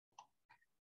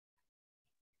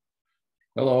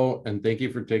Hello, and thank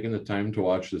you for taking the time to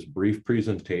watch this brief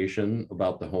presentation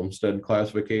about the homestead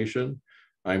classification.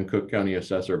 I'm Cook County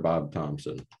Assessor Bob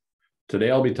Thompson. Today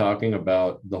I'll be talking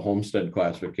about the homestead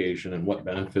classification and what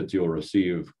benefits you'll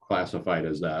receive classified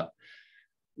as that.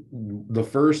 The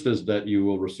first is that you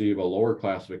will receive a lower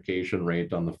classification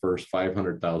rate on the first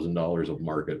 $500,000 of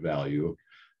market value.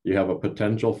 You have a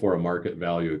potential for a market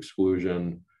value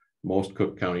exclusion. Most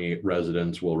Cook County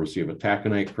residents will receive a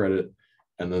taconite credit.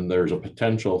 And then there's a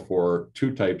potential for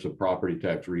two types of property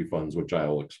tax refunds, which I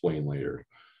will explain later.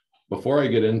 Before I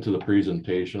get into the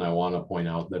presentation, I want to point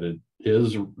out that it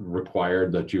is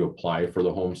required that you apply for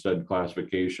the homestead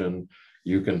classification.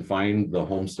 You can find the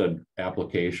homestead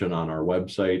application on our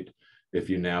website. If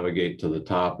you navigate to the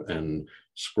top and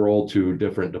scroll to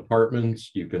different departments,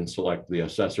 you can select the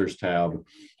assessors tab.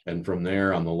 And from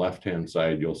there on the left-hand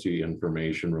side, you'll see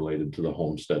information related to the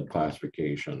homestead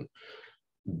classification.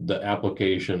 The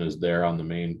application is there on the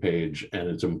main page, and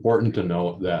it's important to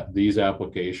note that these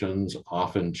applications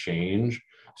often change.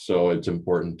 So it's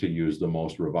important to use the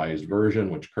most revised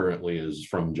version, which currently is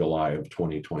from July of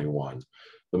 2021.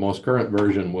 The most current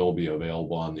version will be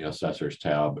available on the assessors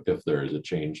tab if there is a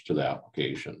change to the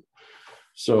application.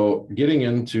 So getting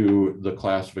into the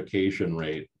classification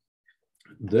rate,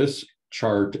 this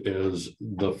chart is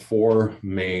the four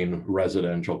main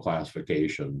residential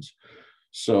classifications.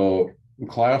 So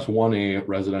Class 1A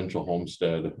residential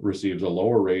homestead receives a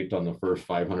lower rate on the first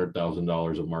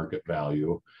 $500,000 of market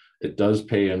value. It does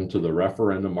pay into the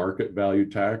referendum market value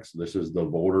tax. This is the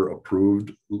voter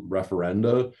approved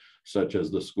referenda, such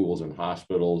as the schools and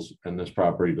hospitals, and this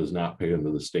property does not pay into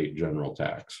the state general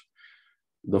tax.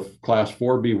 The Class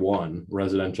 4B1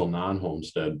 residential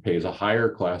non-homestead pays a higher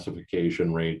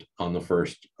classification rate on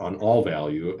all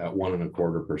value at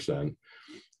 1.25%.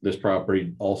 This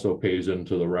property also pays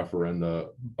into the referenda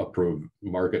approved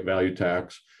market value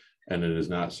tax, and it is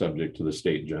not subject to the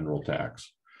state general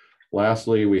tax.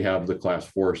 Lastly, we have the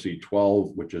Class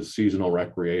 4C12, which is seasonal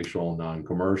recreational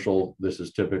non-commercial. This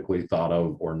is typically thought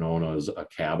of or known as a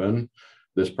cabin.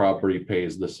 This property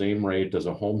pays the same rate as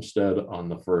a homestead on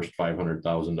the first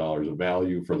 $500,000 of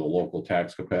value for the local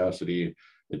tax capacity.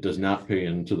 It does not pay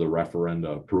into the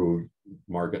referenda approved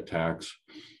market tax,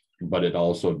 but it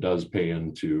also does pay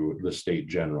into the state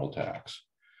general tax.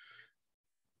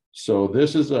 So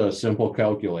this is a simple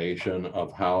calculation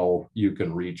of how you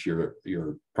can reach your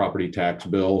property tax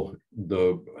bill.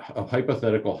 A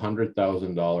hypothetical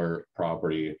 $100,000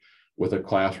 property with a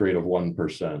class rate of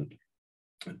 1%,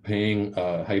 paying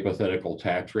a hypothetical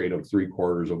tax rate of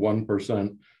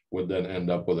 0.75% would then end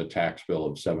up with a tax bill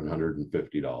of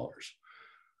 $750.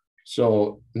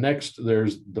 So next,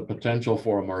 there's the potential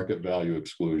for a market value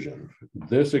exclusion.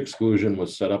 This exclusion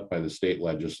was set up by the state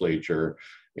legislature,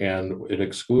 and it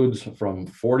excludes from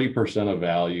 40% of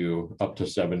value up to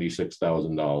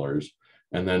 $76,000.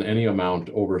 And then any amount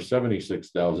over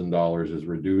 $76,000 is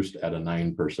reduced at a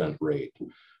 9% rate.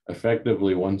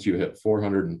 Effectively, once you hit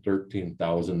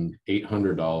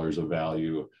 $413,800 of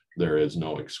value, there is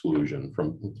no exclusion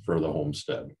for the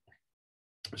homestead.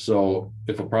 So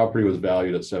if a property was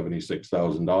valued at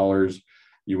 $76,000,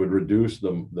 you would reduce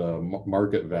the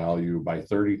market value by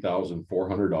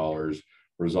 $30,400,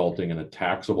 resulting in a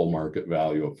taxable market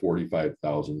value of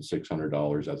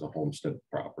 $45,600 as a homestead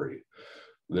property.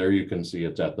 There you can see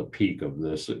it's at the peak of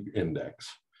this index.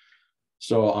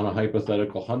 So on a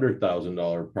hypothetical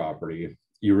 $100,000 property,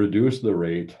 you reduce the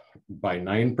rate by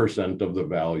 9% of the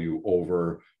value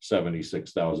over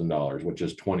 $76,000, which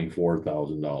is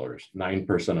 $24,000.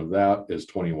 9% of that is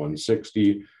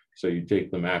 $2,160. So you take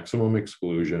the maximum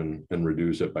exclusion and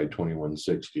reduce it by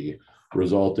 $2,160,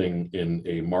 resulting in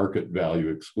a market value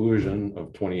exclusion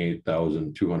of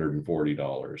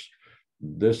 $28,240.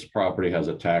 This property has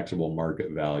a taxable market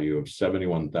value of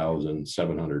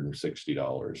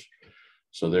 $71,760.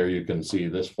 So there you can see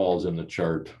this falls in the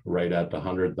chart right at the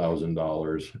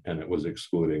 $100,000, and it was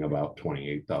excluding about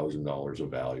 $28,000 of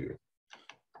value.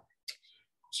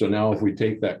 So now if we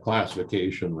take that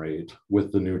classification rate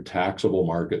with the new taxable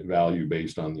market value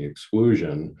based on the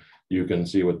exclusion, you can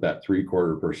see with that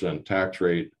 0.75% tax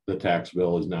rate, the tax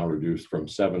bill is now reduced from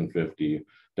 $750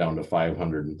 down to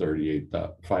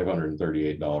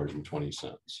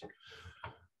 $538.20.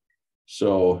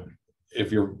 So if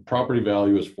your property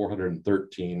value is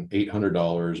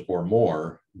 $413,800 or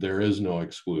more, there is no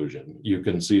exclusion. You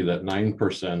can see that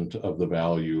 9% of the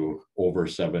value over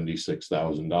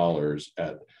 $76,000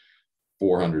 at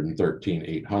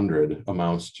 $413,800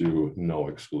 amounts to no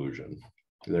exclusion.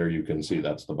 There you can see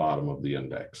that's the bottom of the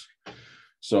index.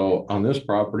 So on this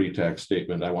property tax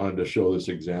statement, I wanted to show this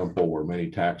example where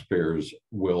many taxpayers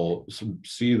will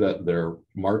see that their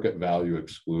market value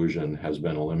exclusion has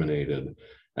been eliminated.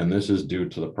 And this is due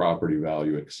to the property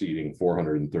value exceeding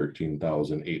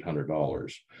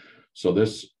 $413,800. So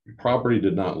this property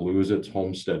did not lose its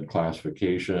homestead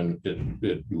classification.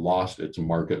 It lost its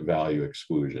market value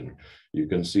exclusion. You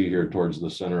can see here towards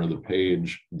the center of the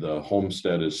page, the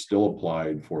homestead is still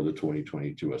applied for the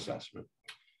 2022 assessment.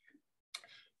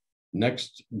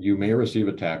 Next, you may receive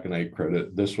a taconite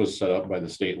credit. This was set up by the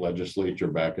state legislature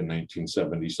back in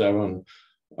 1977.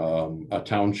 A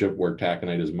township where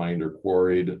taconite is mined or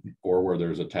quarried, or where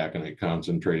there's a taconite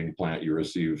concentrating plant, you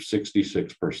receive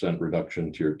 66%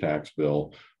 reduction to your tax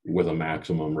bill with a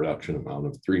maximum reduction amount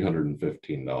of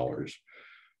 $315.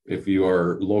 If you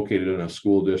are located in a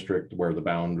school district where the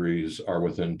boundaries are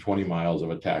within 20 miles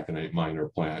of a taconite mine or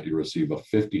plant, you receive a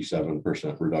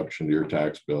 57% reduction to your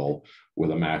tax bill with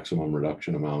a maximum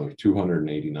reduction amount of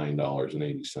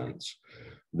 $289.80.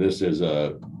 This is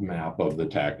a map of the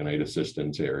taconite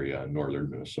assistance area in northern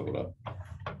Minnesota.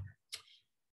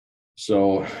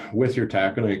 So with your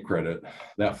taconite credit,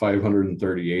 that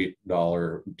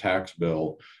 $538 tax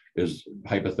bill is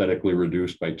hypothetically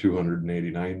reduced by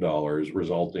 $289,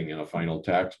 resulting in a final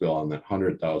tax bill on that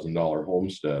 $100,000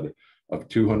 homestead of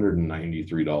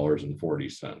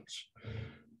 $293.40.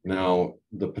 Now,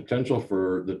 the potential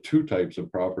for the two types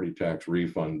of property tax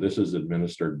refund, this is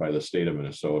administered by the state of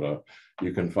Minnesota.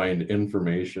 You can find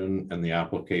information and the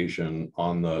application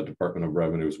on the Department of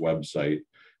Revenue's website.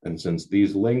 And since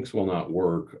these links will not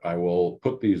work, I will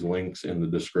put these links in the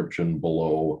description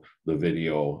below the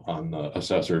video on the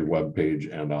assessor's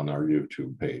webpage and on our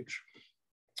YouTube page.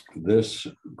 This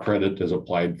credit is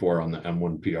applied for on the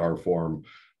M1PR form,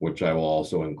 which I will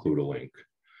also include a link.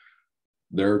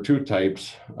 There are two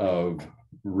types of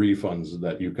refunds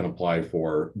that you can apply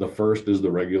for. The first is the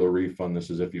regular refund. This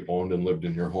is if you owned and lived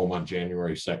in your home on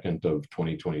January 2nd of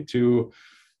 2022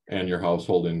 and your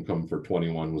household income for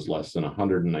 21 was less than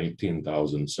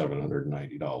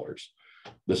 $119,790.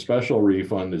 The special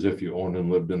refund is if you owned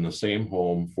and lived in the same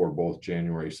home for both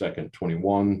January 2nd,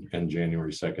 21 and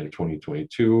January 2nd,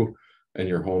 2022, and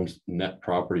your home's net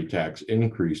property tax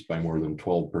increased by more than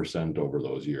 12% over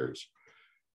those years.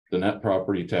 The net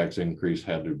property tax increase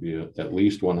had to be at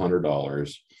least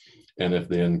 $100. And if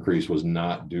the increase was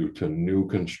not due to new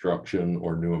construction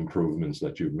or new improvements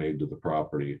that you've made to the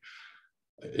property.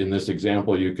 In this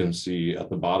example, you can see at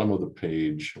the bottom of the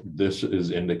page, this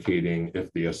is indicating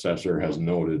if the assessor has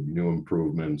noted new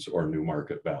improvements or new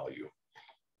market value.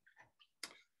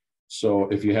 So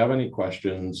if you have any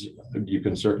questions, you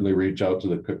can certainly reach out to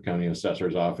the Cook County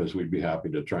Assessor's Office. We'd be happy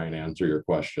to try and answer your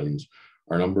questions.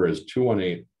 Our number is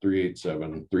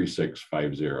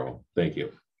 218-387-3650. Thank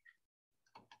you.